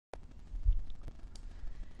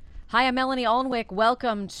Hi, I'm Melanie Alnwick.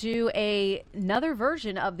 Welcome to another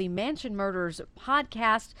version of the Mansion Murders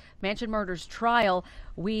podcast, Mansion Murders Trial.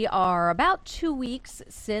 We are about 2 weeks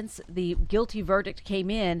since the guilty verdict came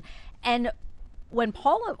in. And when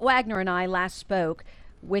Paula Wagner and I last spoke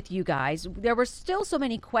with you guys, there were still so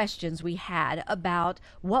many questions we had about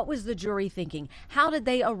what was the jury thinking? How did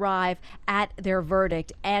they arrive at their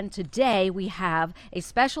verdict? And today we have a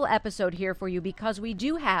special episode here for you because we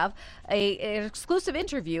do have an exclusive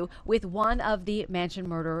interview with one of the Mansion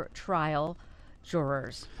Murder Trial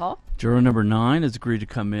jurors. Paul? Juror number 9 has agreed to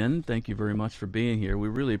come in. Thank you very much for being here. We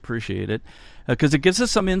really appreciate it because it gives us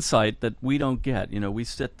some insight that we don't get. You know, we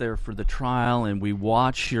sit there for the trial and we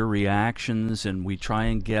watch your reactions and we try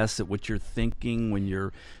and guess at what you're thinking when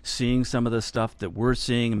you're seeing some of the stuff that we're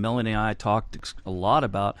seeing. And Melanie and I talked a lot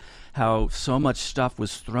about how so much stuff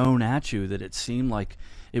was thrown at you that it seemed like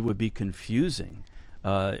it would be confusing.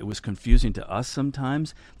 It was confusing to us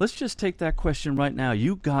sometimes. Let's just take that question right now.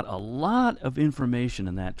 You got a lot of information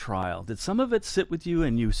in that trial. Did some of it sit with you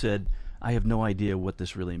and you said, I have no idea what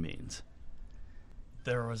this really means?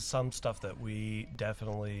 There was some stuff that we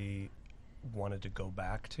definitely wanted to go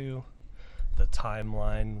back to. The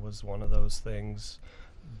timeline was one of those things.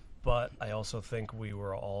 But I also think we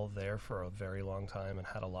were all there for a very long time and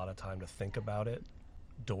had a lot of time to think about it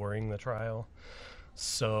during the trial.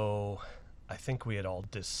 So I think we had all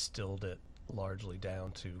distilled it largely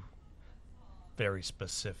down to very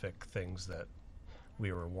specific things that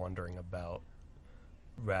we were wondering about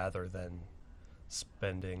rather than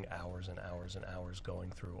spending hours and hours and hours going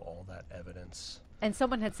through all that evidence. And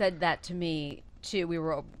someone had said that to me, too. We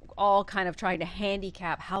were all kind of trying to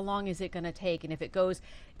handicap how long is it going to take, and if it goes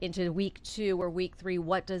into week 2 or week 3,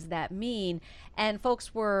 what does that mean? And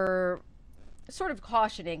folks were sort of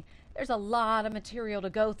cautioning, there's a lot of material to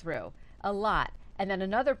go through. A lot. And then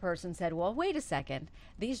another person said, well, wait a second.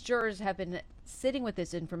 These jurors have been sitting with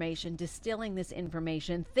this information, distilling this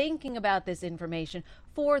information, thinking about this information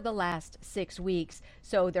for the last 6 weeks.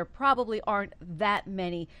 So there probably aren't that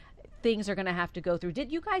many things they're going to have to go through.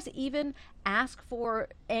 Did you guys even ask for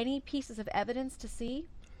any pieces of evidence to see?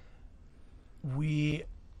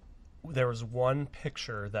 There was one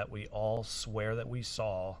picture that we all swear that we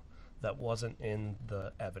saw that wasn't in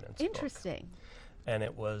the evidence book. Interesting. And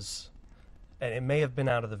it may have been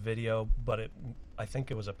out of the video, but I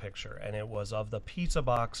think it was a picture, and it was of the pizza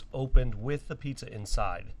box opened with the pizza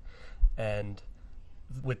inside, and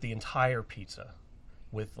with the entire pizza,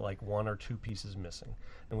 with like 1 or 2 pieces missing.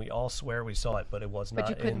 And we all swear we saw it, but it was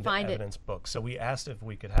not in the evidence book. So we asked if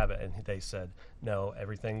we could have it, and they said, no,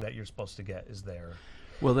 everything that you're supposed to get is there.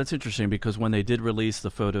 Well, that's interesting because when they did release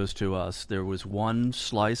the photos to us, there was one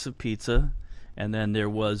slice of pizza, and then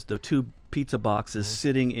there was the 2 pizza boxes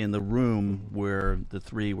sitting in the room where the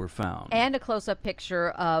 3 were found. And a close-up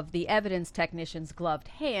picture of the evidence technician's gloved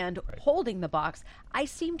hand holding the box. I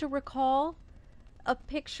seem to recall a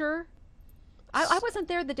picture. I wasn't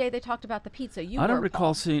there the day they talked about the pizza. I don't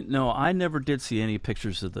recall seeing. No, I never did see any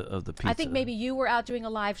pictures of the pizza. I think maybe you were out doing a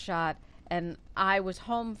live shot and I was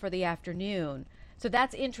home for the afternoon. So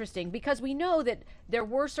that's interesting because we know that there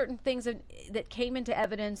were certain things that came into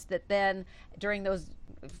evidence that then during those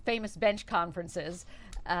famous bench conferences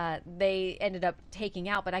they ended up taking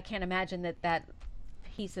out. But I can't imagine that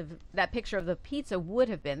picture of the pizza would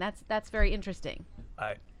have been. That's very interesting.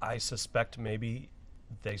 I suspect maybe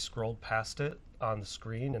they scrolled past it on the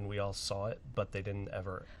screen and we all saw it, but they didn't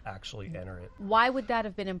ever actually enter it. Why would that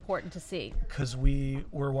have been important to see? Because we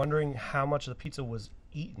were wondering how much of the pizza was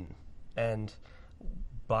eaten, and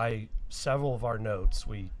by several of our notes,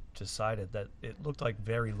 we decided that it looked like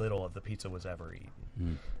very little of the pizza was ever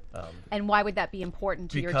eaten. And why would that be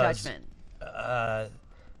important to your judgment?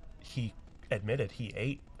 He admitted he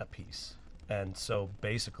ate a piece, and so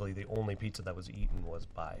basically the only pizza that was eaten was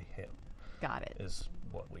by him. Got it. Is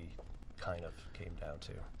what we kind of came down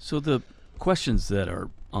to. So the questions that are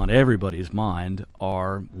on everybody's mind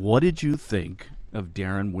are, what did you think of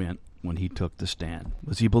Daron Wint when he took the stand?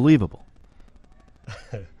 Was he believable?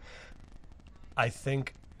 I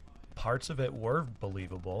think parts of it were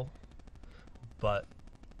believable, but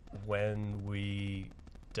when we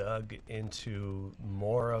dug into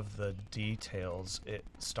more of the details, it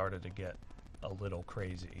started to get a little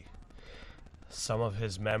crazy. Some of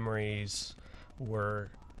his memories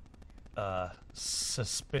were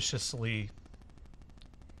suspiciously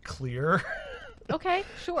clear. Okay,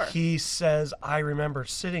 sure. He says, I remember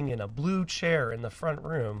sitting in a blue chair in the front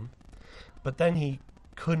room, but then he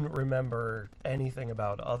couldn't remember anything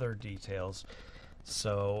about other details.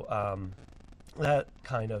 So that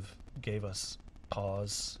kind of gave us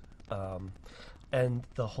pause. And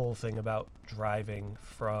the whole thing about driving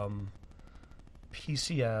from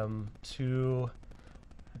PCM to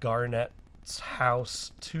Garnett's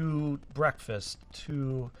house to breakfast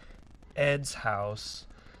to Ed's house,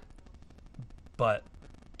 but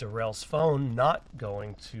Darrell's phone not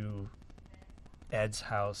going to Ed's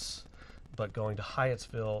house, but going to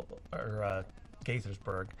Hyattsville or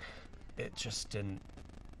Gaithersburg, it just didn't.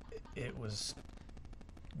 It was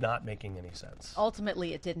not making any sense.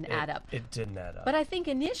 Ultimately, it didn't add up. It didn't add up. But I think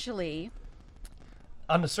initially,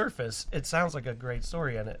 on the surface, it sounds like a great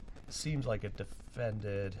story, and it seems like it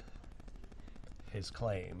defended his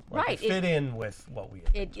claim. Like right. It fit in with what we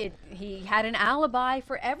had. He had an alibi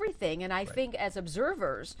for everything, and I think as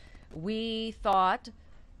observers, we thought,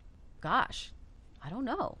 gosh, I don't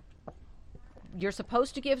know. You're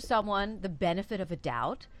supposed to give someone the benefit of a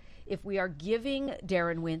doubt. If we are giving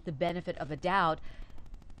Daron Wint the benefit of a doubt,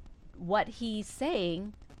 what he's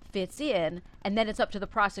saying fits in, and then it's up to the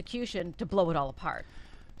prosecution to blow it all apart.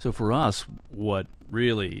 So for us, what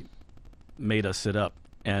really made us sit up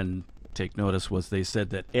and take notice was they said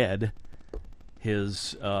that Ed,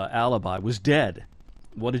 his alibi, was dead.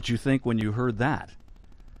 What did you think when you heard that?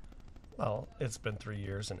 Well, it's been 3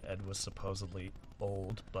 years, and Ed was supposedly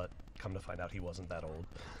old, but come to find out he wasn't that old.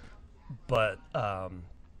 But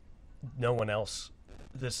no one else.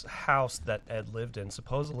 This house that Ed lived in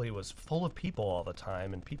supposedly was full of people all the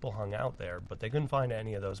time, and people hung out there, but they couldn't find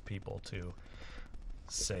any of those people to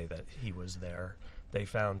say that he was there. They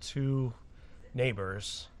found 2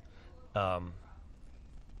 neighbors,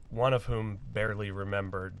 one of whom barely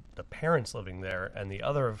remembered the parents living there, and the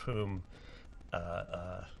other of whom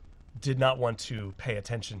did not want to pay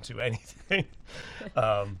attention to anything.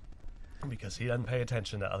 Because he doesn't pay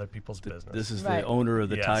attention to other people's business. This is Right. the owner of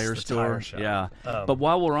the Yes, tire the store. tire shop. Yeah. But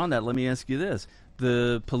while we're on that, let me ask you this.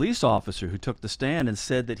 The police officer who took the stand and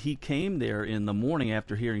said that he came there in the morning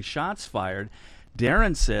after hearing shots fired,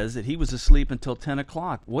 Daron says that he was asleep until 10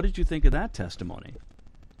 o'clock. What did you think of that testimony?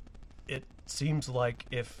 It seems like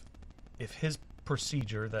if his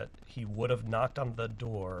procedure that he would have knocked on the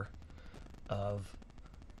door of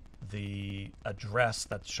the address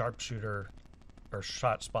that sharpshooter or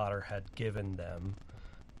shot spotter had given them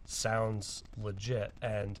sounds legit,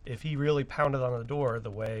 and if he really pounded on the door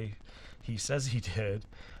the way he says he did,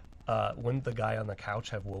 wouldn't the guy on the couch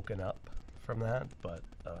have woken up from that? But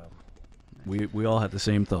We all had the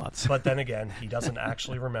same thoughts. but then again, he doesn't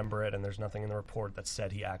actually remember it, and there's nothing in the report that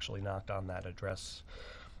said he actually knocked on that address.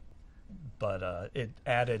 But it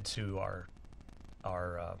added to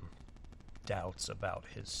our doubts about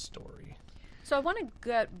his story. So I want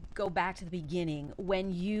to go back to the beginning.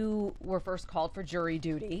 When you were first called for jury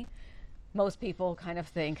duty, most people kind of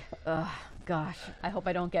think, oh, gosh, I hope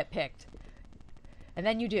I don't get picked. And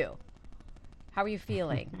then you do. How are you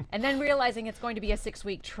feeling? And then realizing it's going to be a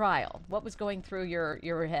 6-week trial. What was going through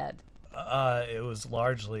your head? It was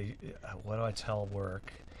largely, what do I tell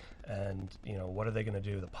work? And, what are they going to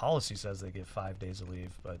do? The policy says they give 5 days of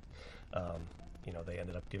leave, but, they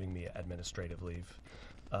ended up giving me administrative leave.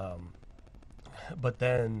 But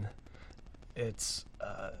then it's,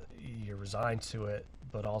 you're resigned to it,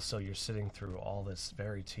 but also you're sitting through all this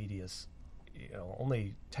very tedious,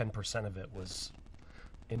 only 10% of it was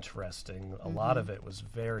interesting. A lot of it was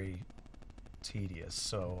very tedious.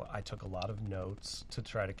 So I took a lot of notes to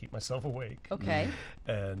try to keep myself awake. Okay.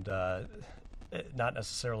 And not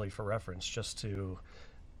necessarily for reference, just to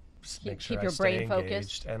make sure keep I your stay brain engaged.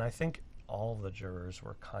 focused. And I think all the jurors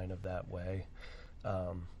were kind of that way.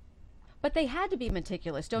 But they had to be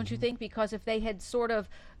meticulous, don't you think? Because if they had sort of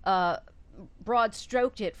broad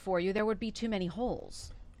stroked it for you, there would be too many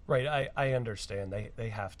holes. Right, I understand. They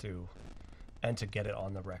have to, and to get it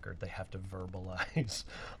on the record, they have to verbalize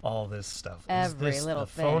all this stuff. Every little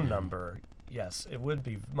the thing. phone number, yes, it would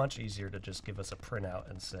be much easier to just give us a printout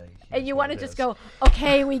and say. And you want to just go,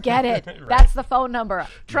 okay, we get it. Right. That's the phone number.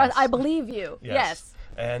 Trust, Yes. I believe you. Yes.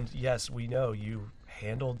 And yes, we know you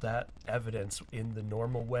handled that evidence in the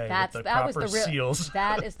normal way That with the was proper the real. seals.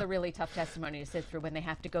 That is the really tough testimony to sit through when they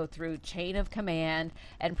have to go through chain of command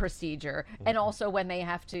and procedure, and also when they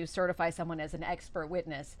have to certify someone as an expert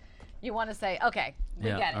witness. You want to say, okay, we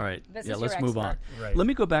get it. All right. This yeah, is let's your move on. expert. Right. Let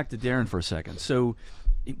me go back to Daron for a second. So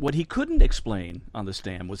what he couldn't explain on the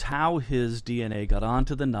stand was how his DNA got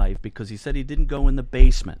onto the knife, because he said he didn't go in the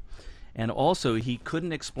basement. And also he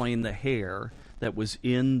couldn't explain the hair that was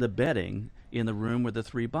in the bedding in the room where the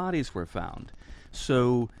 3 bodies were found.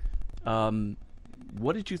 So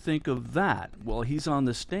what did you think of that? Well, he's on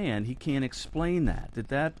the stand. He can't explain that. Did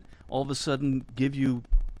that all of a sudden give you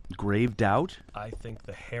grave doubt? I think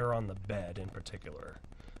the hair on the bed in particular,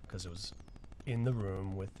 because it was in the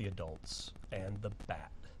room with the adults and the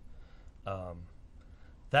bat.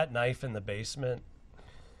 That knife in the basement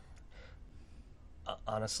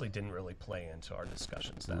honestly didn't really play into our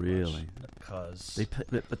discussions that Really? much. Because They put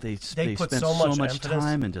spent so much emphasis.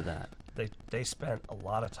 time into that. they spent a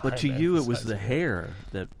lot of time. But to you, it was the emphasizing hair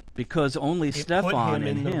that, because only It put Stefan him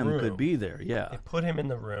in and the him room. could be there. Yeah. It put him in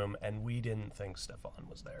the room, and we didn't think Stefan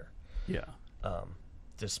was there. Yeah.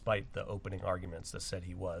 Despite the opening arguments that said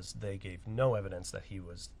he was, they gave no evidence that he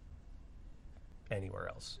was anywhere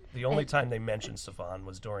else. The only time they mentioned Stefan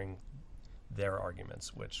was during their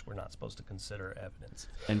arguments, which we're not supposed to consider evidence.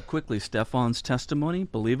 And quickly, Stefan's testimony,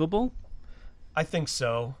 believable? I think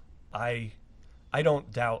so. I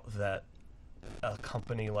don't doubt that a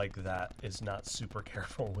company like that is not super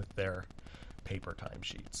careful with their paper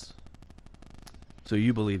timesheets. So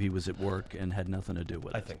you believe he was at work and had nothing to do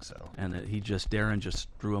with it? I think so. And that Daron just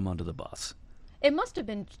threw him under the bus. It must have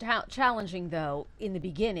been challenging, though, in the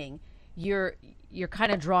beginning. You're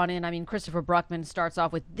kind of drawn in. I mean, Christopher Bruckman starts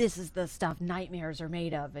off with, "This is the stuff nightmares are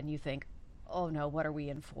made of," and you think, "Oh no, what are we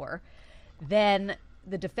in for?" Then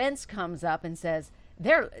the defense comes up and says,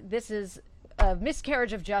 "This is a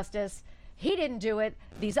miscarriage of justice. He didn't do it.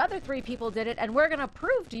 These other 3 people did it, and we're going to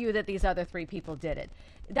prove to you that these other 3 people did it."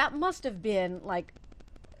 That must have been like,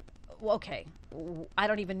 okay, I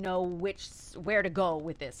don't even know where to go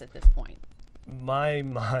with this at this point. My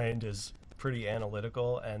mind is pretty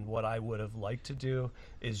analytical, and what I would have liked to do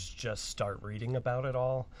is just start reading about it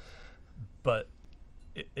all. But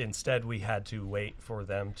instead, we had to wait for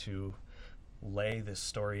them to lay this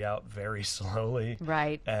story out very slowly.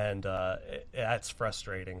 Right. And that's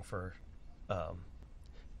frustrating for,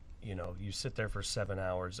 you sit there for 7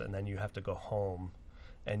 hours, and then you have to go home,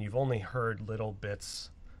 and you've only heard little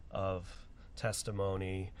bits of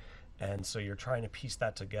testimony, and so you're trying to piece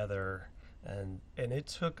that together. And it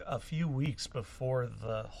took a few weeks before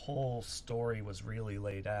the whole story was really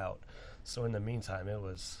laid out. So in the meantime, it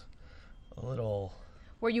was a little...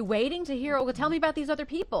 Were you waiting to hear, "Oh, tell me about these other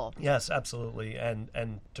people"? Yes, absolutely. And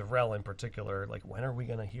Darrell in particular, like, when are we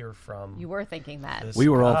going to hear from... You were thinking that. this We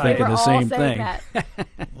were all guy? thinking We were the all same saying thing. that.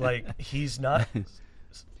 Like, he's not...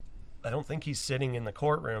 I don't think he's sitting in the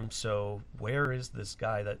courtroom, so where is this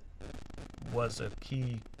guy that was a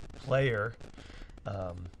key player?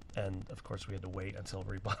 And of course, we had to wait until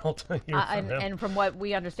rebuttal to hear from him. And from what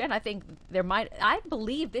we understand, I think I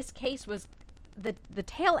believe this case was, the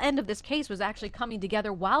tail end of this case was actually coming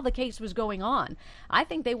together while the case was going on. I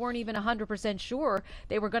think they weren't even 100% sure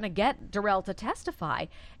they were going to get Darrell to testify.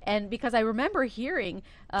 And because I remember hearing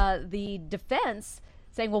the defense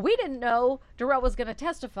saying, "Well, we didn't know Darrell was going to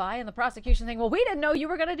testify," and the prosecution saying, "Well, we didn't know you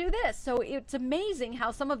were going to do this." So it's amazing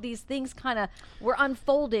how some of these things kind of were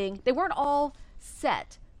unfolding. They weren't all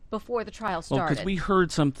set before the trial started. Well, because we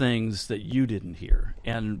heard some things that you didn't hear.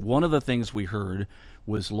 And one of the things we heard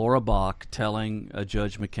was Laura Bach telling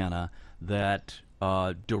Judge McKenna that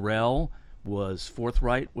Darrell was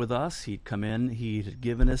forthright with us. He'd come in, he'd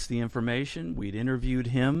given us the information, we'd interviewed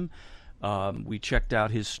him, we checked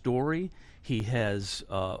out his story. He has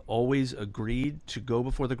always agreed to go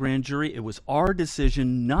before the grand jury. It was our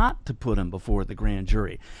decision not to put him before the grand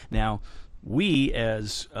jury. Now, we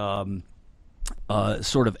as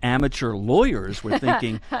sort of amateur lawyers were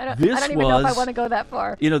thinking I don't even know if I want to go that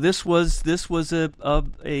far. This was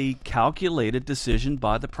a calculated decision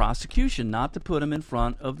by the prosecution not to put him in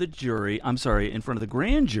front of the jury. I'm sorry, in front of the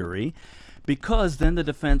grand jury, because then the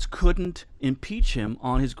defense couldn't impeach him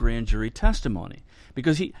on his grand jury testimony.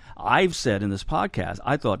 Because I've said in this podcast,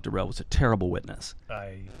 I thought Darrell was a terrible witness.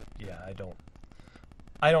 I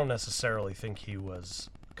don't necessarily think he was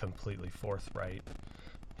completely forthright.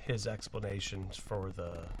 His explanations for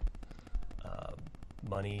the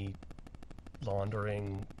money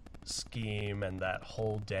laundering scheme and that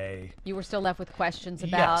whole day. You were still left with questions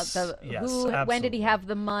about Yes, when did he absolutely. have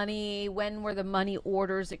the money? When were the money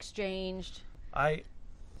orders exchanged?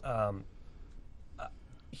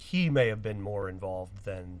 He may have been more involved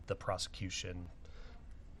than the prosecution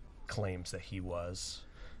claims that he was.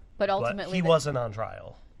 But ultimately, But he wasn't on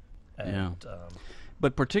trial. And,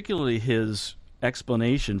 But particularly his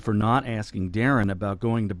explanation for not asking Daron about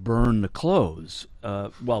going to burn the clothes,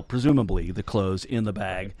 presumably the clothes in the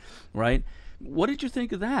bag, right? What did you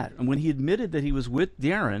think of that? And when he admitted that he was with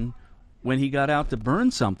Daron when he got out to burn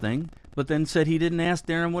something, but then said he didn't ask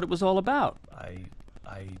Daron what it was all about.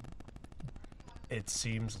 It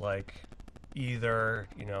seems like either,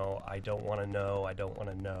 I don't want to know.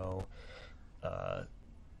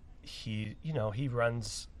 He's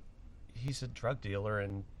a drug dealer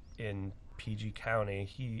in PG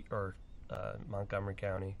County, Montgomery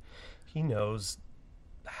County. He knows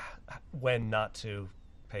when not to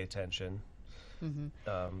pay attention.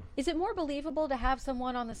 Is it more believable to have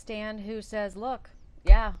someone on the stand who says, "Look,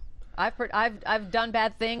 yeah, I've done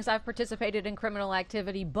bad things. I've participated in criminal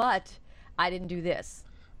activity, but I didn't do this."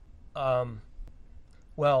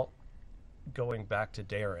 Well, going back to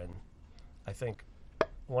Daron, I think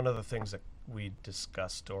one of the things that we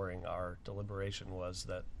discussed during our deliberation was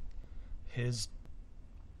that his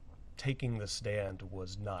taking the stand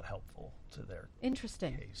was not helpful to their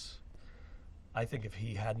Interesting. case. I think if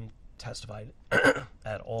he hadn't testified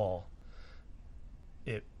at all,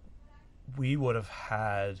 we would have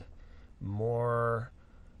had more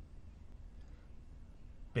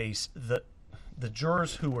base. The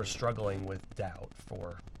jurors who were struggling with doubt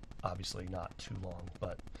for obviously not too long,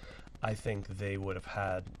 but I think they would have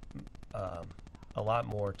had a lot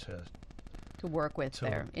more to work with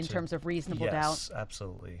there in terms of reasonable doubt. Yes,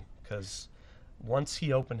 absolutely. Because once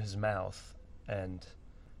he opened his mouth and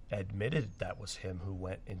admitted that was him who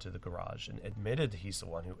went into the garage, and admitted he's the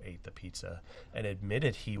one who ate the pizza, and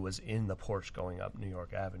admitted he was in the Porsche going up New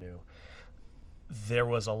York Avenue, there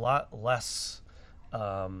was a lot less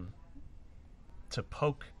to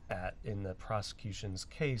poke at in the prosecution's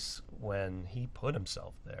case when he put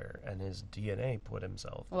himself there and his DNA put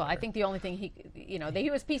himself Well, there. I think the only thing he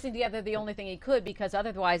was piecing together the only thing he could, because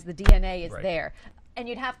otherwise the DNA is Right. there. And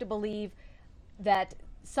you'd have to believe that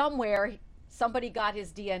somewhere somebody got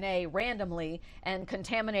his DNA randomly and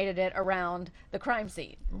contaminated it around the crime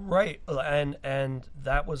scene. Right, and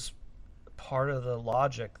that was part of the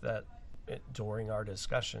logic that during our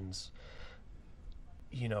discussions,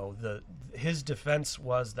 his defense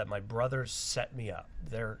was that my brothers set me up.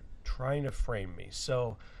 They're trying to frame me.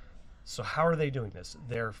 So how are they doing this?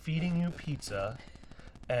 They're feeding you pizza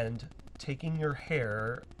and taking your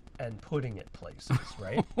hair and putting it places,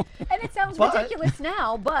 right? And it sounds ridiculous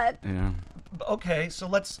now, but Yeah. Okay, so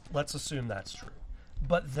let's assume that's true.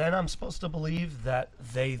 But then I'm supposed to believe that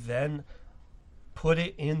they then put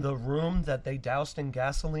it in the room that they doused in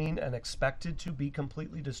gasoline and expected to be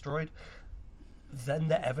completely destroyed. Then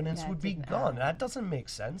the evidence That would be didn't gone. happen. That doesn't make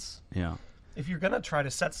sense. Yeah. If you're going to try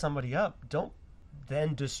to set somebody up, don't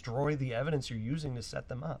then destroy the evidence you're using to set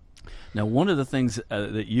them up. Now, one of the things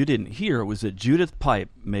that you didn't hear was that Judith Pipe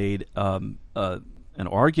made an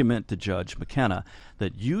argument to Judge McKenna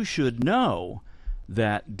that you should know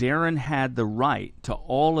that Daron had the right to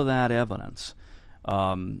all of that evidence,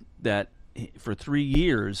 that for 3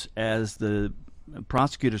 years, as the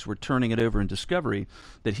prosecutors were turning it over in discovery,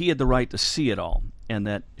 that he had the right to see it all, and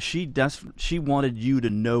that she wanted you to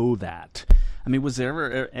know that. I mean, was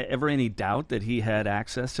there ever any doubt that he had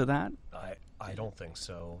access to that? I don't think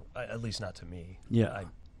so. At least not to me. Yeah.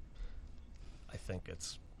 I think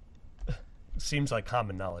seems like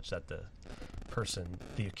common knowledge that the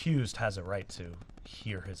accused, has a right to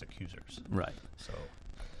hear his accusers. Right. So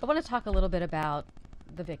I want to talk a little bit about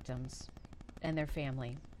the victims and their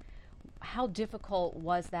family. How difficult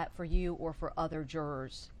was that for you or for other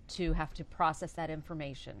jurors to have to process that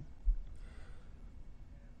information?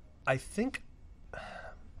 I think,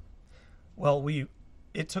 well,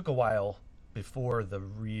 it took a while before the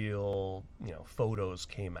real, photos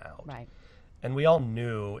came out. Right. And we all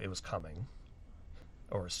knew it was coming,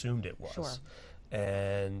 or assumed it was. Sure.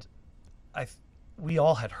 And we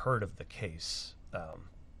all had heard of the case. That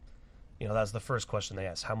was the first question they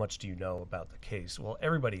asked. How much do you know about the case? Well,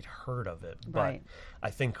 everybody'd heard of it, but Right.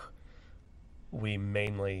 I think we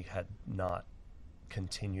mainly had not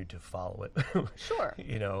continued to follow it. Sure.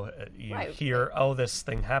 You Right. hear, this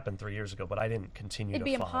thing happened 3 years ago, but I didn't continue It'd to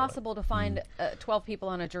be follow impossible to find 12 people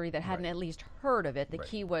on a jury that hadn't Right. at least heard of it. The Right.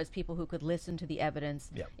 key was people who could listen to the evidence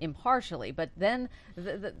Yep. impartially. But then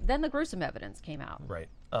the gruesome evidence came out. Right.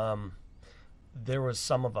 There was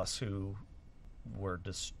some of us who were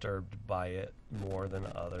disturbed by it more than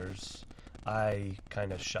others. I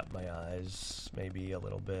kind of shut my eyes maybe a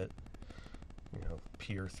little bit,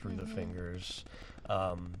 peer through the fingers.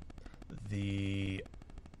 The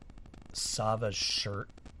Sava shirt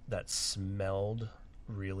that smelled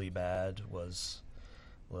really bad was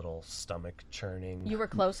a little stomach churning. You were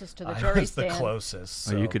closest to the I jury was the stand.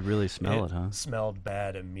 closest. Oh, you so could really smell it, huh? Smelled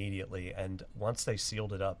bad immediately, and once they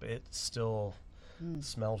sealed it up, it still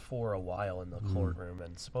smelled for a while in the courtroom,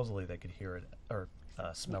 and supposedly they could hear it or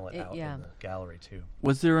smell it out yeah. in the gallery too.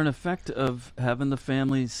 Was there an effect of having the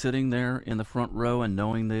family sitting there in the front row and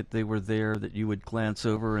knowing that they were there, that you would glance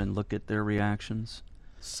over and look at their reactions?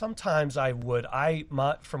 Sometimes I would.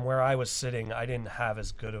 From where I was sitting, I didn't have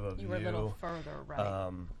as good of a view. You were a little further,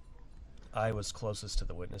 right? I was closest to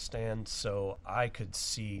the witness stand, so I could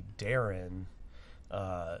see Daron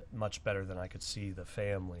much better than I could see the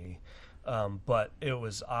family. But it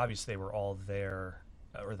was obvious they were all there,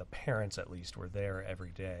 or the parents at least were there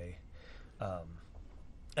every day.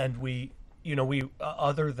 And we,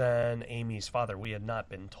 other than Amy's father, we had not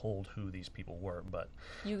been told who these people were, but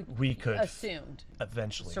we could assumed,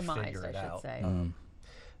 eventually surmised, figure it I should out. say.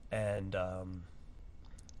 And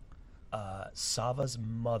Sava's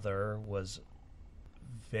mother was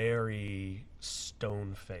very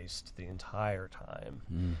stone-faced the entire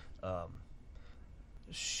time.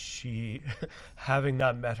 She, having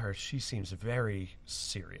not met her, she seems very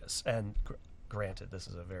serious. And granted, this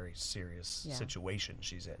is a very serious situation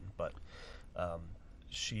she's in, but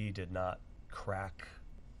she did not crack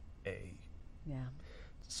a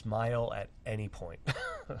smile at any point.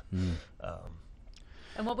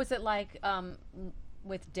 And what was it like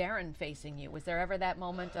with Daron facing you? Was there ever that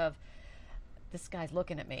moment of, this guy's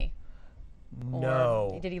looking at me?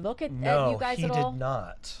 No. Or did he look at you guys No, at all? he did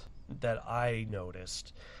not, that I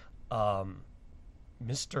noticed. Mr.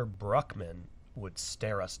 Bruckman would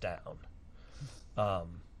stare us down.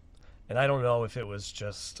 And I don't know if it was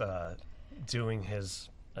just doing his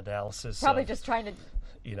analysis. Probably just trying to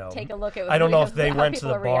take a look at. I don't know if they how went to people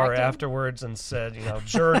the are bar reacting. afterwards and said,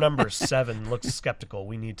 juror number 7 looks skeptical.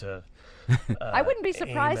 We need to. I wouldn't be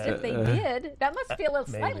surprised aim if they did. That must feel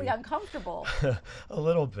slightly maybe. uncomfortable. A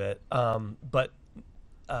little bit. But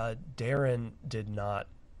Daron did not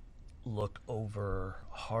look over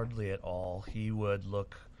hardly at all. He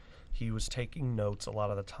was taking notes a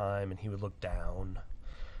lot of the time, and he would look down,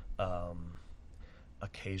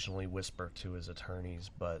 occasionally whisper to his attorneys,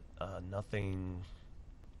 but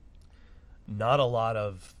not a lot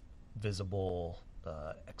of visible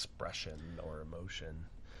expression or emotion.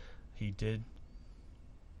 He did.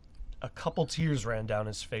 A couple tears ran down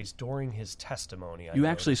his face during his testimony. You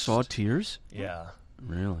actually saw tears? Yeah.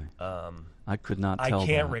 Really? I could not tell. I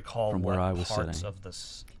can't that recall from what where I was parts sitting. of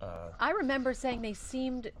this. I remember saying they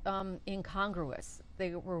seemed incongruous.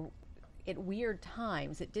 They were at weird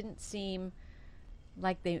times. It didn't seem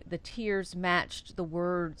like the tears matched the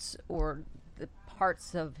words or the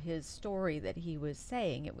parts of his story that he was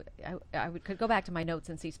saying. Could go back to my notes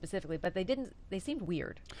and see specifically, but they didn't. They seemed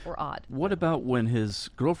weird or odd. What about when his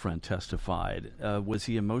girlfriend testified? Was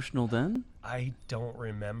he emotional then? I don't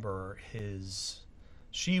remember his.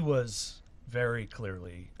 She was very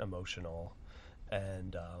clearly emotional,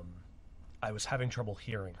 and I was having trouble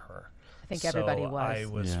hearing her. I think everybody was. I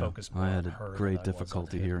was focused more I on had her. a great than I was on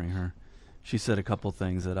difficulty him. hearing her. She said a couple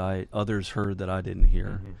things that others heard that I didn't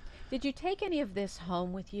hear. Mm-hmm. Did you take any of this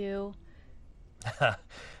home with you?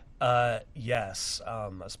 Yes,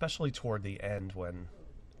 especially toward the end when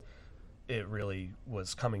it really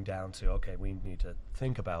was coming down to, okay, we need to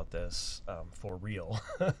think about this for real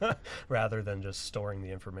rather than just storing the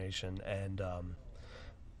information. And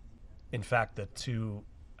in fact, I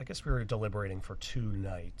guess we were deliberating for 2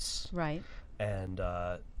 nights. Right. And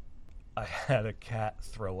I had a cat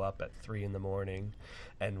throw up at 3 a.m.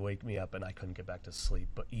 and wake me up, and I couldn't get back to sleep.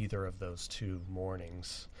 But either of those 2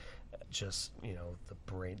 mornings, just,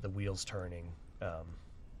 the wheels turning.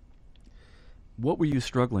 What were you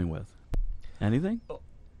struggling with? Anything?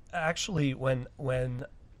 Actually, when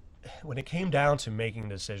it came down to making a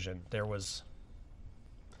decision, there was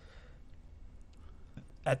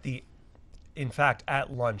in fact,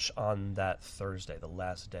 at lunch on that Thursday, the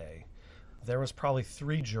last day, there was probably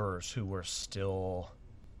 3 jurors who were still,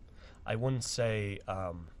 I wouldn't say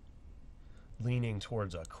leaning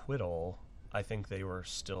towards acquittal. I think they were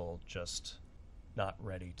still just not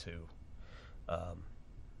ready to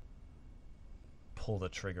pull the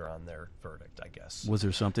trigger on their verdict, I guess. Was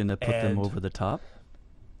there something that put them And over the top?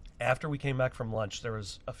 After we came back from lunch, there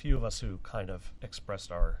was a few of us who kind of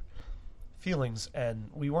expressed our feelings, and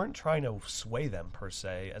we weren't trying to sway them per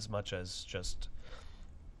se as much as just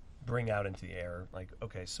bring out into the air, like,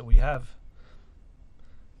 okay, so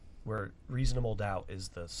where reasonable doubt is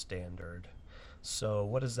the standard. So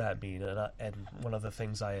what does that mean? And one of the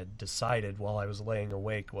things I had decided while I was laying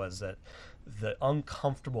awake was that the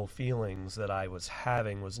uncomfortable feelings that I was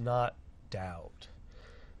having was not doubt.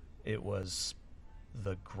 It was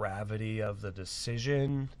the gravity of the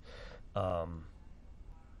decision,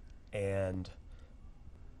 and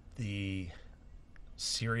the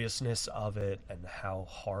seriousness of it, and how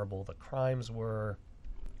horrible the crimes were.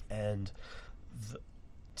 And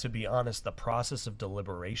to be honest, the process of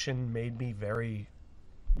deliberation made me very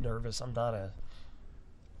nervous. I'm not a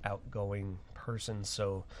outgoing person,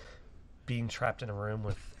 so being trapped in a room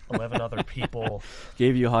with 11 other people.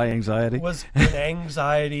 Gave you high anxiety? Was an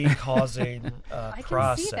anxiety-causing I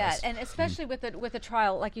process. can see that, and especially with a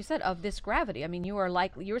trial, like you said, of this gravity. I mean, you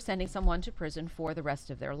are sending someone to prison for the rest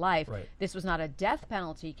of their life. Right. This was not a death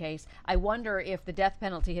penalty case. I wonder if the death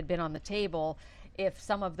penalty had been on the table, if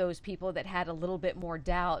some of those people that had a little bit more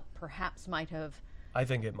doubt perhaps might have. I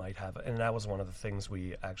think it might have, and that was one of the things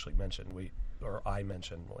we actually mentioned. I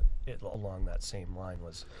mentioned it along that same line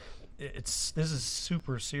was, this is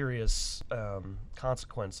super serious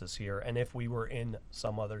consequences here, and if we were in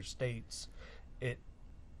some other states, it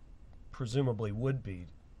presumably would be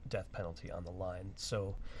death penalty on the line.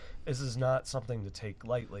 So this is not something to take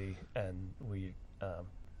lightly, and we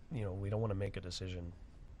don't want to make a decision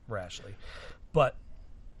rashly. But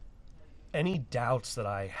any doubts that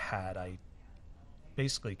I had, I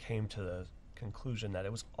basically came to the conclusion that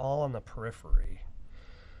it was all on the periphery,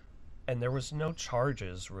 and there was no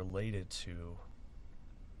charges related to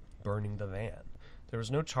burning the van. There was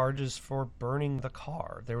no charges for burning the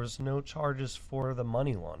car. There was no charges for the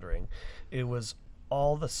money laundering. It was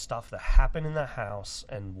all the stuff that happened in the house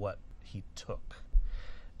and what he took.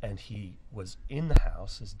 And he was in the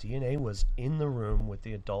house. His DNA was in the room with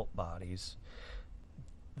the adult bodies.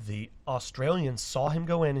 The Australians saw him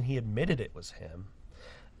go in, and he admitted it was him.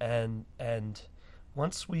 And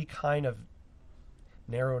once we kind of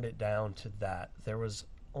narrowed it down to that, there was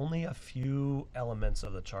only a few elements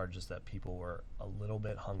of the charges that people were a little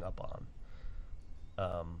bit hung up on.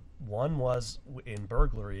 One was in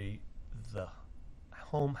burglary, the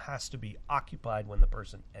home has to be occupied when the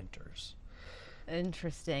person enters.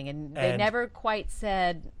 Interesting. And they never quite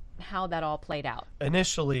said how that all played out.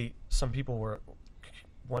 Initially, some people were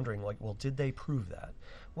wondering, like, well, did they prove that?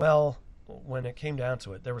 Well, when it came down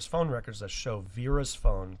to it, there was phone records that show Vera's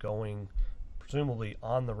phone going presumably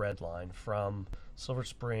on the red line from Silver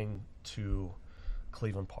Spring to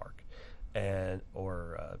Cleveland Park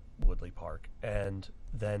or Woodley Park, and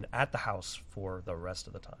then at the house for the rest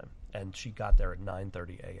of the time. And she got there at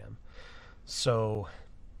 9:30 a.m. So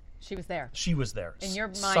she was there. She was there. In your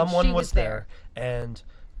mind, someone she was there. And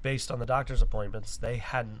based on the doctor's appointments, they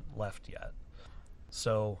hadn't left yet.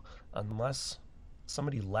 So unless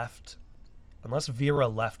Vera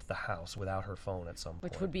left the house without her phone at some point,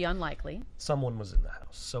 which would be unlikely, someone was in the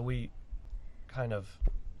house. So we kind of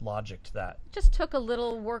logicked that. Just took a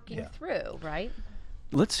little working through, right?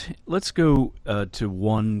 Let's go to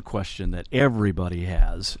one question that everybody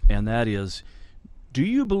has, and that is, do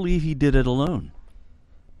you believe he did it alone?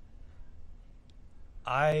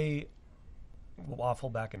 I waffle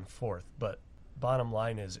back and forth, but bottom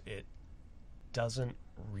line is it doesn't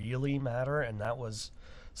really matter, and that was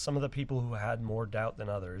some of the people who had more doubt than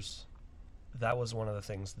others. That was one of the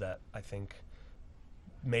things that I think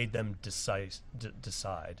made them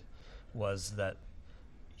decide was that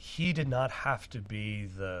he did not have to be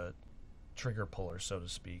the trigger puller, so to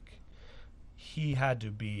speak. He had to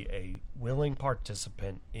be a willing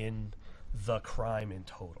participant in the crime in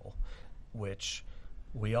total, which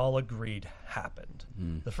we all agreed happened.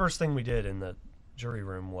 The first thing we did in the jury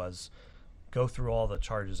room was go through all the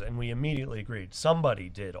charges, and we immediately agreed somebody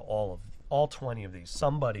did all 20 of these.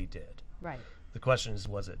 Somebody did. Right. The question is,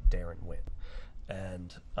 was it Daron Wint?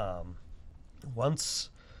 And once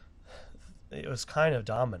it was kind of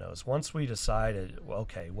dominoes. Once we decided,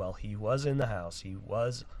 okay, well, he was in the house.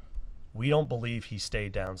 We don't believe he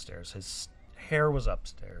stayed downstairs. His hair was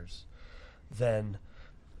upstairs. Then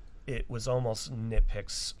it was almost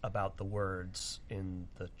nitpicks about the words in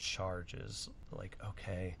the charges. Like,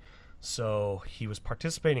 okay, so he was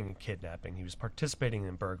participating in kidnapping. He was participating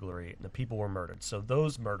in burglary, and the people were murdered. So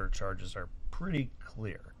those murder charges are pretty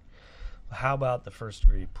clear. How about the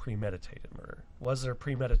first-degree premeditated murder? Was there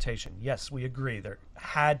premeditation? Yes, we agree. There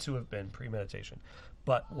had to have been premeditation.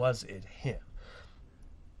 But was it him?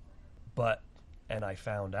 And I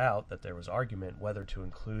found out that there was argument whether to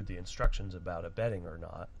include the instructions about abetting or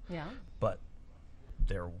not. Yeah. But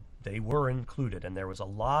they were included, and there was a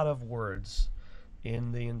lot of words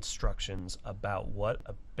in the instructions about what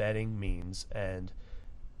abetting means, and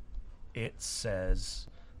it says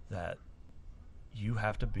that you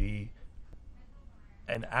have to be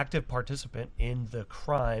an active participant in the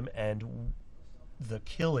crime and the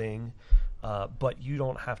killing, but you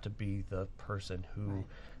don't have to be the person who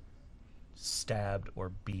stabbed or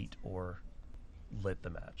beat or lit the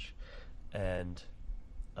match. And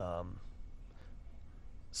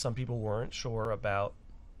some people weren't sure about,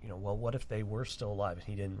 well, what if they were still alive and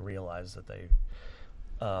he didn't realize that they...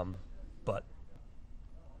 but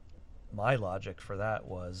my logic for that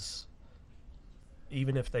was,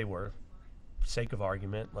 even if they were, sake of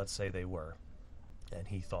argument, let's say they were, and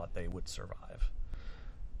he thought they would survive,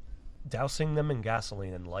 dousing them in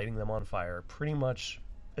gasoline and lighting them on fire pretty much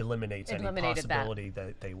eliminates any possibility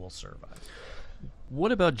that they will survive.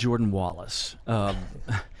 What about Jordan Wallace?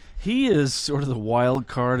 He is sort of the wild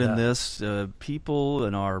card in this. People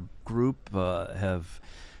in our group have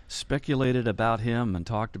speculated about him and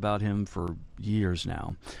talked about him for years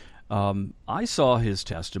now. I saw his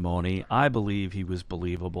testimony. I believe he was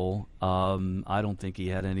believable. I don't think he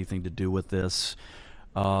had anything to do with this.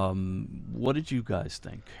 What did you guys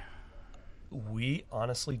think? We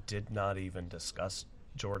honestly did not even discuss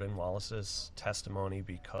Jordan Wallace's testimony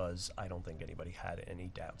because I don't think anybody had any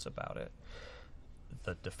doubts about it.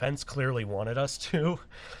 The defense clearly wanted us to.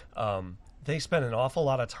 They spent an awful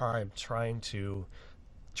lot of time trying to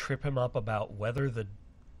trip him up about whether the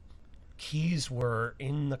keys were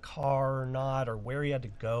in the car or not, or where he had to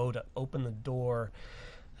go to open the door,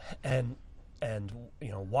 and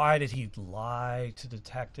why did he lie to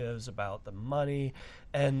detectives about the money.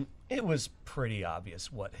 And it was pretty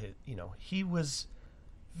obvious what he was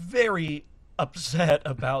very upset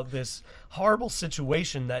about this horrible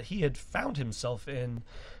situation that he had found himself in,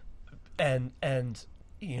 and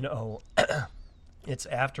it's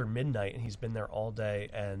after midnight and he's been there all day,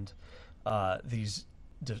 and these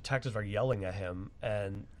detectives are yelling at him,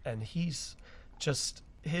 and he's just,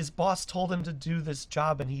 his boss told him to do this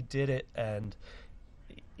job and he did it. And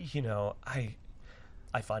I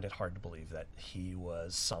find it hard to believe that he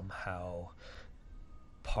was somehow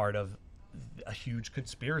part of a huge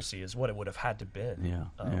conspiracy, is what it would have had to been.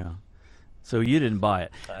 Yeah. So you didn't buy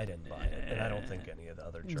it. I didn't buy it, and I don't think any of the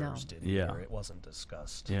other jurors did either. It wasn't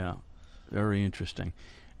discussed. Yeah, very interesting.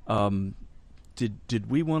 Did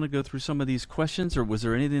we want to go through some of these questions, or was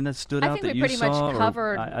there anything that stood out that you saw? I think we pretty much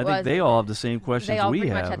covered. I think they all have the same questions we have, right? They all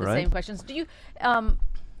pretty much had the same questions. Do you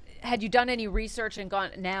had you done any research and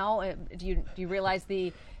gone now? Do you realize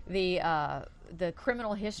the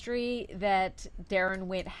criminal history that Daron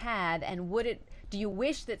Wint had, and do you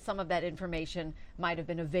wish that some of that information might have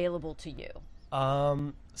been available to you?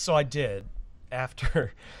 So I did.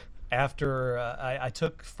 After I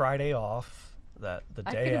took Friday off, the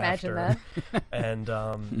day after, that. and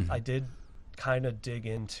I did kind of dig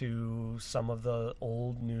into some of the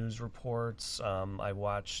old news reports. I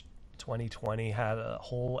watched 2020 had a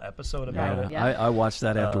whole episode about it. Yeah. I watched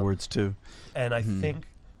that afterwards too. And I think,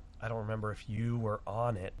 I don't remember if you were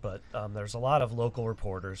on it, but there's a lot of local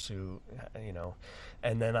reporters who,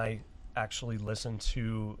 and then I actually listened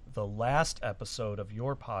to the last episode of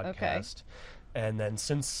your podcast. And then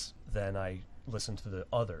since then I listened to the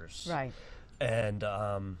others. Right. And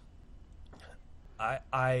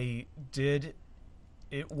I did,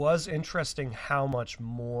 it was interesting how much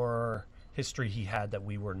more history he had that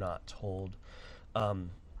we were not told.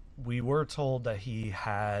 We were told that he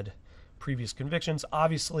had previous convictions.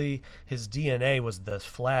 Obviously, his DNA was the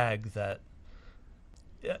flag that,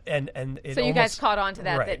 and it so you guys caught on to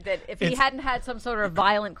that, right. that if he hadn't had some sort of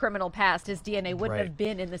violent criminal past, his DNA wouldn't have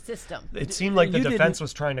been in the system. It seemed like the defense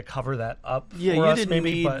was trying to cover that up. Yeah, for you us, didn't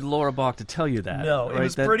maybe, need Laura Bach to tell you that. No, right? It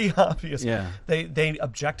was pretty obvious. Yeah. They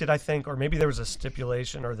objected, I think, or maybe there was a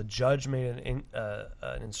stipulation, or the judge made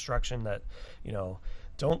an instruction that,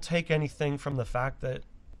 don't take anything from the fact that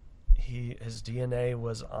his DNA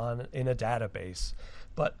was in a database,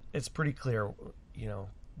 but it's pretty clear,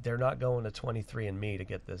 they're not going to 23andMe to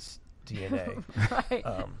get this DNA. Right.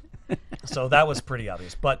 So that was pretty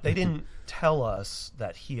obvious, but they didn't tell us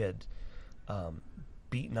that he had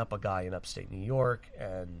beaten up a guy in upstate New York,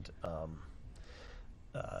 and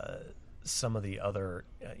some of the other,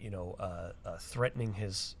 threatening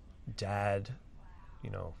his dad,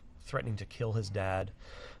 threatening to kill his dad.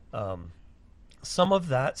 Some of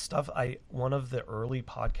that stuff, one of the early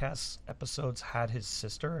podcast episodes had his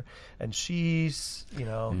sister, and she's,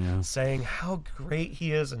 saying how great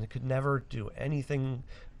he is and could never do anything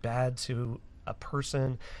bad to a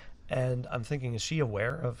person. And I'm thinking, is she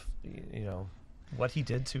aware of, what he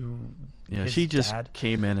did to his she just dad?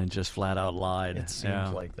 Came in and just flat out lied. It seems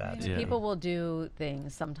like that. Yeah. People will do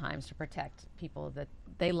things sometimes to protect people that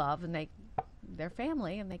they love and their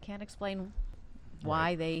family, and they can't explain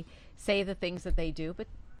why they say the things that they do, but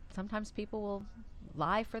sometimes people will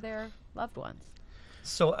lie for their loved ones.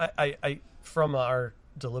 So I from our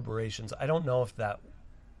deliberations, I don't know if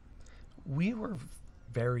we were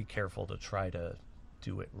very careful to try to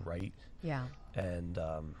do it right. Yeah. And,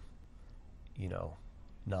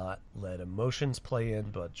 not let emotions play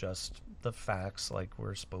in, but just the facts like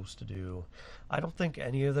we're supposed to do. I don't think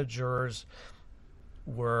any of the jurors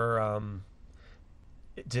were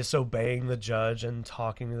disobeying the judge and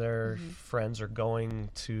talking to their friends or going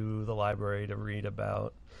to the library to read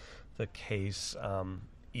about the case,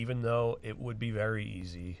 even though it would be very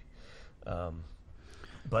easy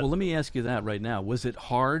But Well, let me ask you that right now. Was it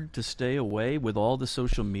hard to stay away with all the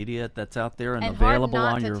social media that's out there and available hard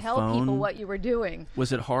not on to your tell phone? people what you were doing.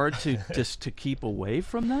 Was it hard to just to keep away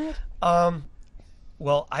from that?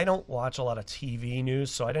 well, I don't watch a lot of TV news,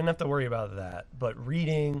 so I didn't have to worry about that. But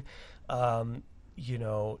reading, you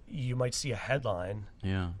know, you might see a headline.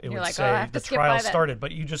 Yeah. It You're would like, "Oh, I say have to the skip trial by that." started,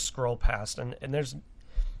 but you just scroll past, and there's,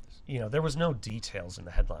 you know, there was no details in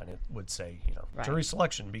the headline. It would say, you know, Right. jury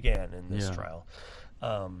selection began in this Yeah. trial.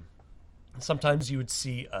 Sometimes you would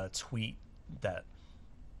see a tweet that,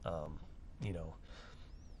 you know,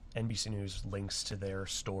 NBC News links to their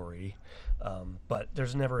story, but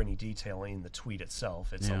there's never any detail in the tweet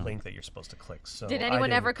itself. It's Yeah. a link that you're supposed to click. So Did I anyone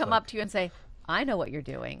didn't ever come click. up to you and say, I know what you're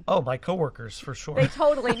doing? Oh, my coworkers for sure. They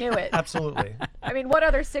totally knew it. Absolutely. I mean, what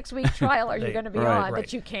other 6-week trial are you They- going to be Right. on Right.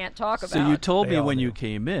 that you can't talk about? So you told They me all when do. you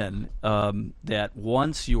came in that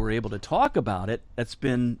once you were able to talk about it, it's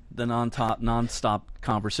been the nonstop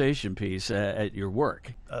conversation piece at your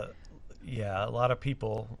work. Yeah, a lot of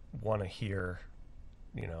people want to hear,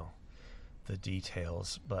 you know, the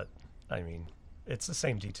details, but I mean, it's the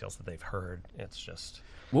same details that they've heard. It's just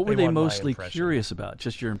What were they want my mostly impression. curious about?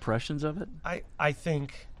 Just your impressions of it? I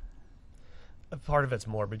think a part of it's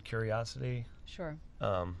morbid curiosity. Sure.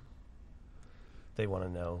 They want to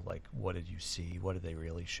know, like, what did you see? What did they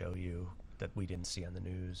really show you that we didn't see on the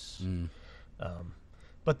news?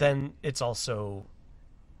 But then it's also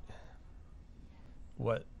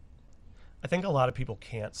what I think a lot of people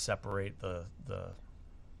can't separate the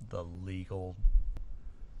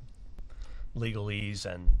legalese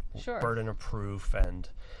and Sure. burden of proof, and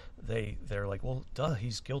they're like, well, duh,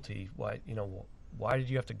 he's guilty. Why, you know, why did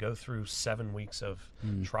you have to go through 7 weeks of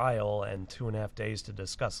trial and 2.5 days to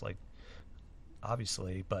discuss? Like,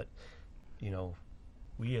 obviously, but you know,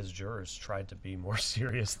 we as jurors tried to be more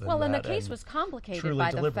serious than Well, that. and the case was complicated truly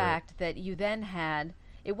by the deliberate. fact that you then had,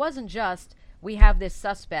 it wasn't just, we have this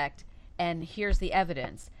suspect and here's the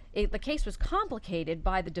evidence. The case was complicated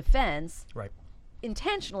by the defense, Right.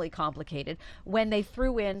 intentionally complicated, when they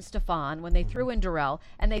threw in Stefan, when they threw in Durrell,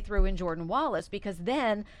 and they threw in Jordan Wallace, because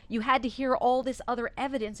then you had to hear all this other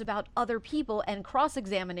evidence about other people and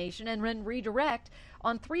cross-examination and then redirect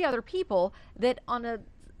on 3 other people that on a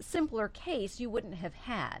simpler case you wouldn't have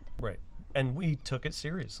had. Right. And we took it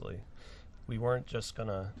seriously. We weren't just going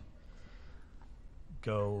to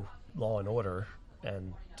go Law and Order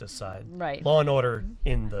and decide. Right. Law and Order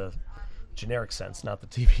in the generic sense, not the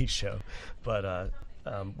TV show. But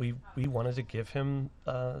we wanted to give him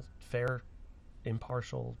fair,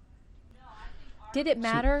 impartial. Did it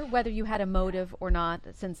matter whether you had a motive or not?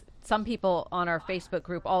 Since some people on our Facebook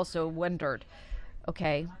group also wondered,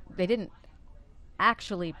 okay, they didn't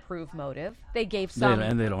actually prove motive. They gave some.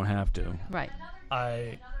 And they don't have to. Right.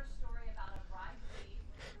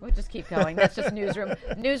 We'll just keep going. That's just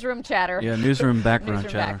newsroom chatter. Yeah, newsroom background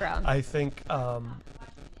Newsroom chatter. background. I think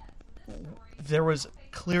there was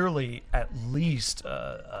clearly at least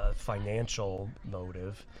a financial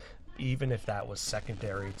motive, even if that was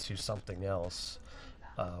secondary to something else.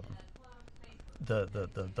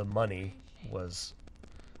 The money was.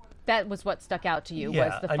 That was what stuck out to you.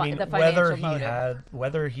 Yeah, was the, I mean, the financial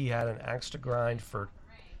whether he had an axe to grind for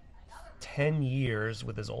 10 years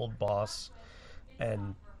with his old boss,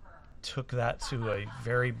 and took that to a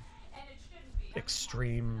very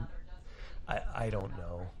extreme. I don't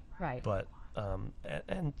know. Right. But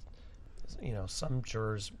and you know, some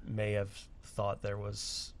jurors may have thought there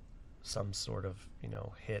was some sort of, you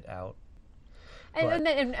know, hit out. And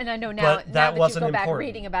I know now but that that you wasn't go back important.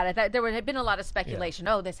 reading about it, that there had been a lot of speculation.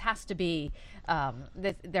 Oh, this has to be,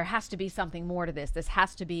 there has to be something more to this. This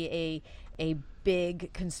has to be a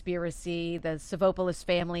big conspiracy. The Savopoulos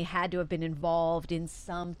family had to have been involved in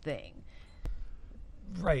something.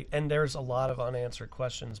 Right, and there's a lot of unanswered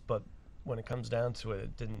questions, but when it comes down to it,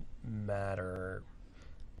 it didn't matter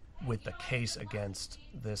with the case against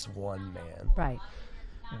this one man. Right.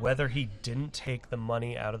 Whether he didn't take the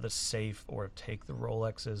money out of the safe or take the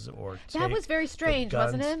Rolexes or take That was very the strange,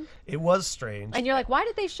 wasn't guns. it? It was strange. And you're like, why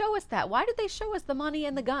did they show us that? Why did they show us the money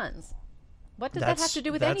and the guns? What does that have to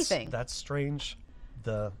do with anything? That's strange.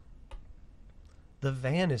 The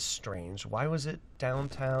van is strange. Why was it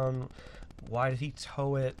downtown? Why did he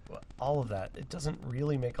tow it? All of that. It doesn't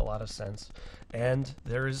really make a lot of sense. And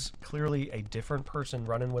there is clearly a different person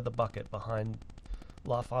running with a bucket behind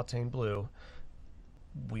La Fontaine Bleu.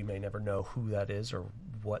 We may never know who that is or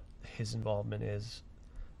what his involvement is.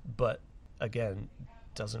 But again,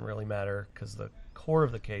 doesn't really matter because the core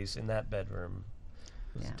of the case in that bedroom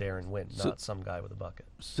was Daron Wint, not some guy with a bucket.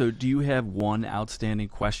 So do you have one outstanding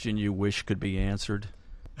question you wish could be answered?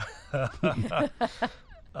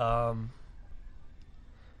 I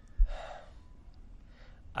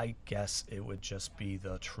guess it would just be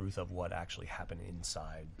the truth of what actually happened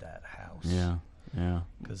inside that house. Yeah, yeah.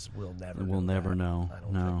 Because we'll never know. I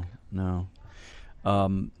don't think. No.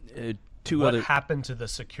 What happened to the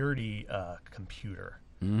security computer?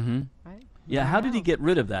 Mm-hmm. Right. Yeah, how did he get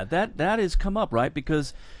rid of that? That has come up, right?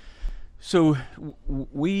 Because so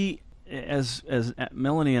we, as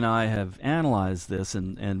Melanie and I have analyzed this,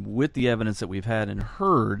 and with the evidence that we've had and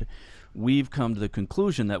heard, we've come to the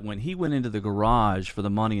conclusion that when he went into the garage for the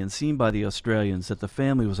money and seen by the Australians, that the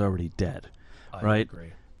family was already dead. I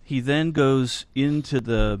agree. He then goes into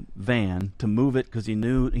the van to move it because he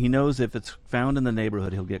knows if it's found in the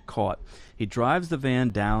neighborhood, he'll get caught. He drives the van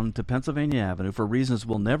down to Pennsylvania Avenue for reasons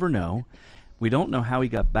we'll never know. We don't know how he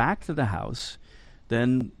got back to the house.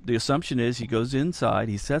 Then the assumption is he goes inside,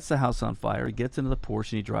 he sets the house on fire, he gets into the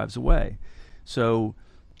Porsche, and he drives away. So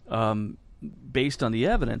based on the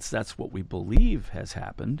evidence, that's what we believe has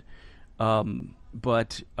happened.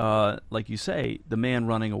 But like you say, the man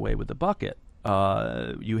running away with the bucket.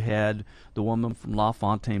 You had the woman from La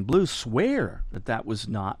Fontainebleau swear that was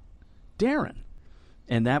not Daron,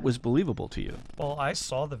 and that was believable to you. Well, I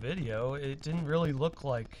saw the video. It didn't really look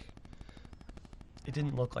like. It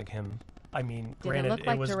didn't look like him. I mean, granted,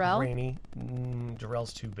 it was Darrell? grainy.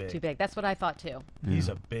 Darrell's too big. Too big. That's what I thought too. He's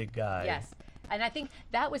a big guy. Yes. And I think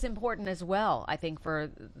that was important as well, I think,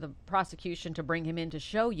 for the prosecution to bring him in to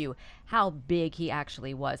show you how big he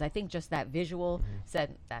actually was. I think just that visual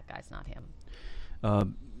said, that guy's not him.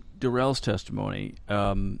 Darrell's testimony,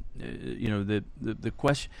 the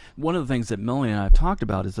question, one of the things that Melanie and I have talked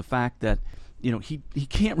about is the fact that, he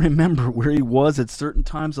can't remember where he was at certain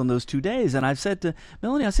times on those 2 days. And I've said to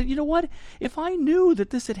Melanie, I said, you know what? If I knew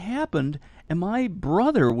that this had happened and my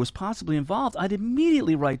brother was possibly involved, I'd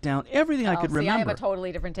immediately write down everything I could remember. I have a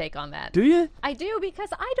totally different take on that. Do you? I do, because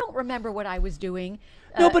I don't remember what I was doing.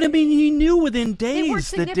 No, but I mean, he knew within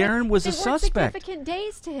days that Daron was a suspect. They weren't significant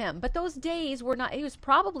days to him, but those days were not. He was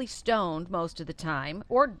probably stoned most of the time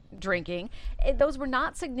or drinking. Those were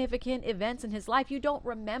not significant events in his life. You don't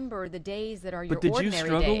remember the days that are your ordinary days. But did you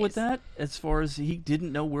struggle with that as far as he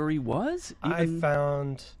didn't know where he was? I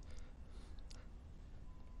found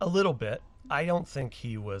a little bit. I don't think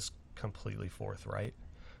he was completely forthright,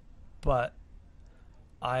 but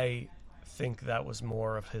I think that was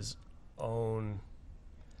more of his own.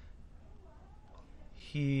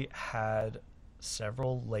 He had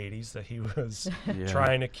several ladies that he was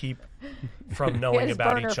trying to keep from knowing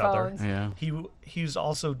about each other. Yeah. He was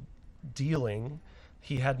also dealing.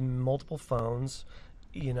 He had multiple phones.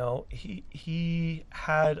 He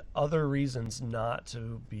had other reasons not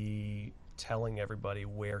to be telling everybody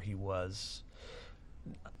where he was.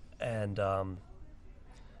 And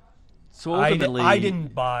so ultimately, I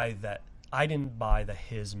didn't buy that. I didn't buy that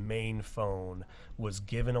his main phone was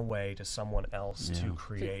given away to someone else to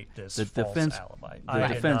create this false alibi.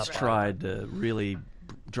 The defense tried to really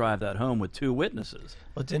drive that home with two witnesses.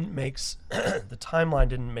 Well, it didn't make the timeline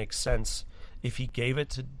didn't make sense if he gave it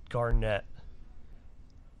to Garnett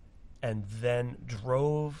and then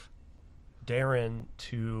drove Daron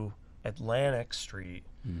to Atlantic Street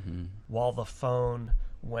while the phone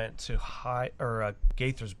went to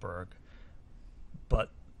Gaithersburg, but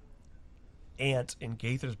Ant in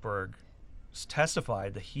Gaithersburg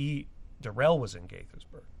testified that Darrell was in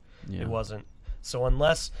Gaithersburg. Yeah. It wasn't. So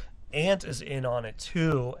unless Ant is in on it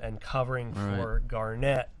too and covering for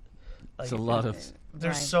Garnett, it's a lot of.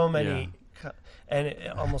 There's so many, and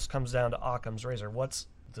it almost comes down to Occam's razor. What's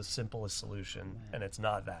the simplest solution? And it's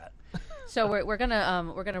not that. So we're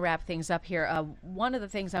gonna wrap things up here. One of the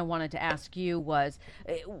things I wanted to ask you was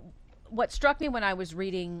what struck me when I was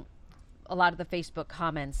reading a lot of the Facebook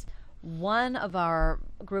comments. One of our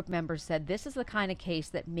group members said, this is the kind of case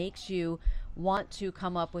that makes you want to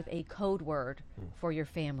come up with a code word for your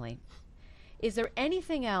family. Is there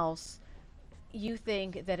anything else you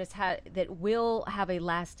think that that will have a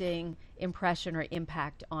lasting impression or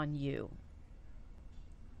impact on you?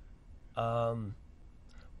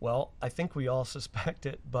 Well, I think we all suspect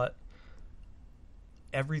it, but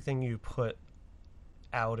everything you put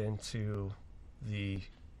out into the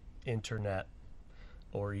internet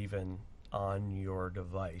or even on your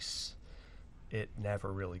device, it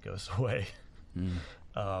never really goes away.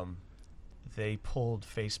 They pulled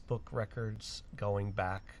Facebook records going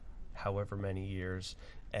back however many years,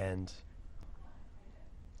 and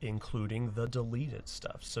including the deleted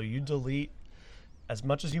stuff. So you delete as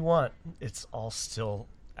much as you want, it's all still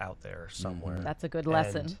out there somewhere. That's a good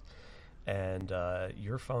lesson. And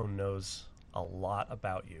your phone knows a lot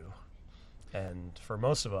about you. And for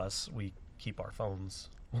most of us, we keep our phones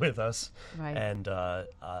with us, Right. and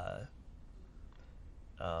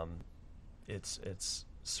it's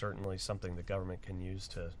certainly something the government can use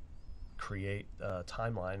to create a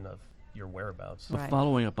timeline of your whereabouts. But Right.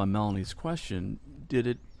 following up on Melanie's question, did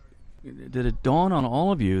it dawn on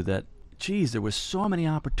all of you that, geez, there was so many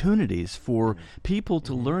opportunities for people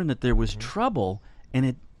to learn that there was trouble, and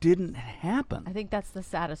it didn't happen? I think that's the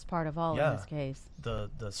saddest part of all in Yeah. this case. The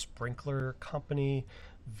sprinkler company,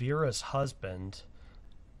 Vera's husband,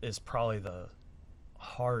 is probably the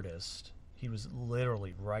hardest. He was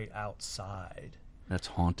literally right outside. That's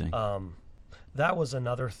haunting. That was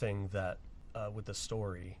another thing that with the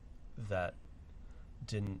story that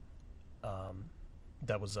didn't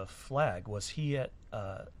that was a flag, was he at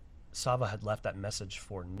Sava had left that message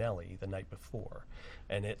for Nellie the night before,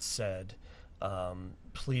 and it said,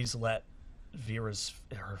 please let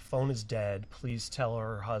her phone is dead, please tell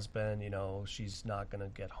her husband, she's not going to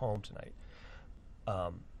get home tonight.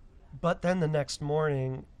 But then the next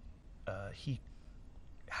morning, he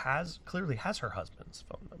clearly has her husband's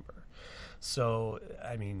phone number. So,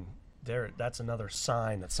 I mean, that's another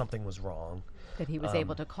sign that something was wrong. That he was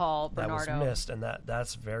able to call Bernardo. That was missed, and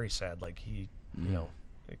that's very sad. Like he,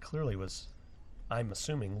 it clearly was, I'm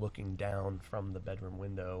assuming, looking down from the bedroom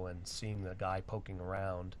window and seeing the guy poking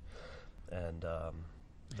around, and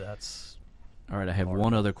that's... All right, I have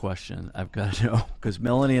one other question I've got to know, because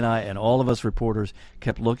Melanie and I and all of us reporters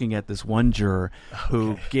kept looking at this one juror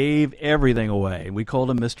who gave everything away. We called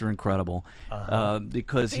him Mr. Incredible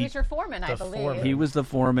because He was your foreman, I believe. foreman. he was the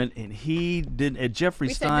foreman, and he didn't. Jeffrey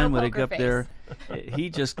We said Stein, no when he poker got there, he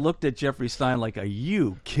just looked at Jeffrey Stein like, "Are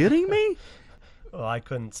you kidding me?" Well, I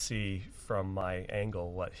couldn't see from my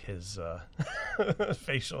angle what his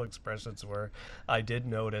facial expressions were. I did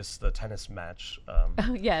notice the tennis match.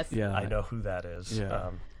 Yes. Yeah, I know who that is.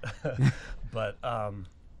 Yeah. But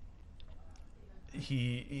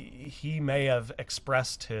he may have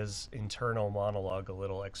expressed his internal monologue a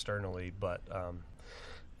little externally, but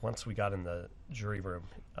once we got in the jury room,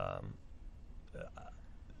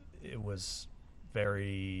 it was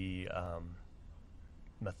very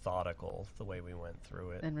methodical the way we went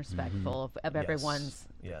through it. And respectful of everyone's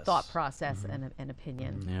Yes. thought process and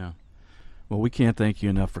opinion. Yeah. Well, we can't thank you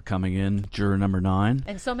enough for coming in, juror number 9.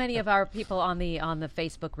 And so many of our people on the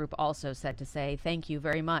Facebook group also said to say thank you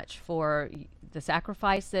very much for the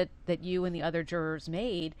sacrifice that you and the other jurors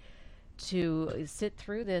made to sit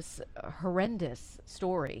through this horrendous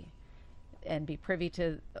story and be privy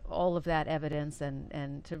to all of that evidence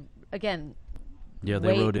and to, again, Yeah,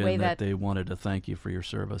 they wrote in weigh that they wanted to thank you for your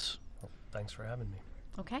service. Well, thanks for having me.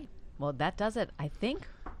 Okay. Well, that does it, I think.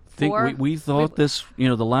 We thought this,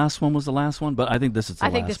 the last one was the last one, but I think this is the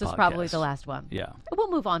last I think this is probably podcast. the last one. Yeah.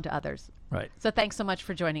 We'll move on to others. Right. So thanks so much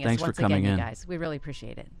for joining us Thanks for once coming again, in. you guys. We really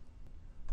appreciate it.